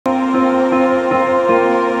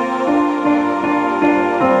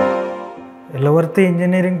Yalavarti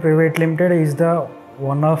Engineering Pvt Ltd is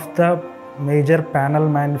one of the major panel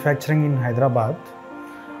manufacturing in Hyderabad.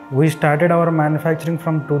 We started our manufacturing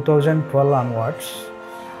from 2012 onwards.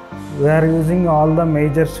 We are using all the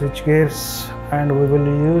major switchgears and we will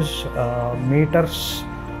use meters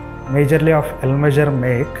majorly of Elmeasure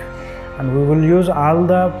make, and we will use all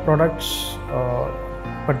the products,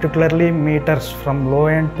 particularly meters from low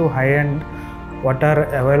end to high end, what are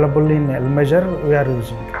available in Elmeasure we are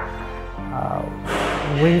using.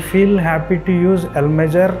 We feel happy to use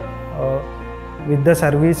Elmeasure with the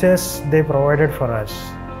services they provided for us.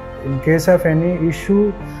 In case of any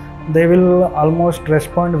issue, they will almost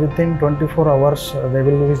respond within 24 hours.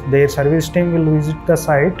 Their service team will visit the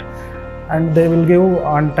site and they will give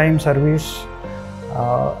on-time service.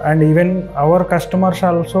 And even our customers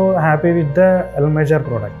are also happy with the Elmeasure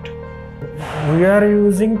product. We are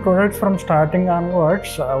using products from starting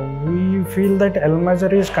onwards. We feel that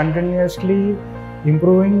Elmeasure is continuously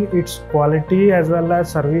improving its quality as well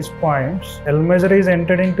as service points. Elmeasure is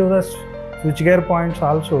entered into the switchgear points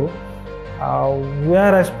also. We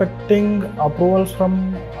are expecting approvals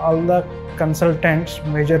from all the consultants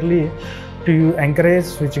majorly to encourage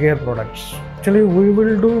switchgear products. Actually, we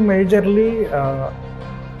will do majorly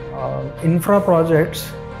infra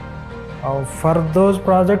projects. For those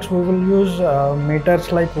projects, we will use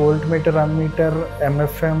meters like voltmeter, ammeter,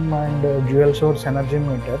 MFM and dual source energy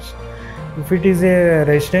meters. If it is a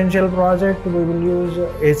residential project, we will use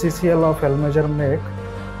ACCL of Elmeasure make.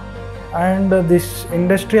 And this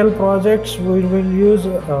industrial projects, we will use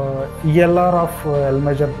ELR of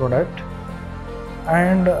Elmeasure product.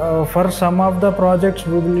 And for some of the projects,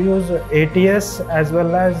 we will use ATS as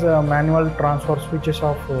well as manual transfer switches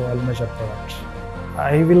of Elmeasure products.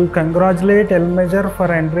 I will congratulate Elmeasure for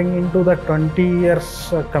entering into the 20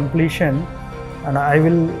 years completion, and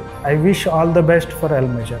I wish all the best for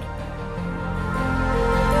Elmeasure.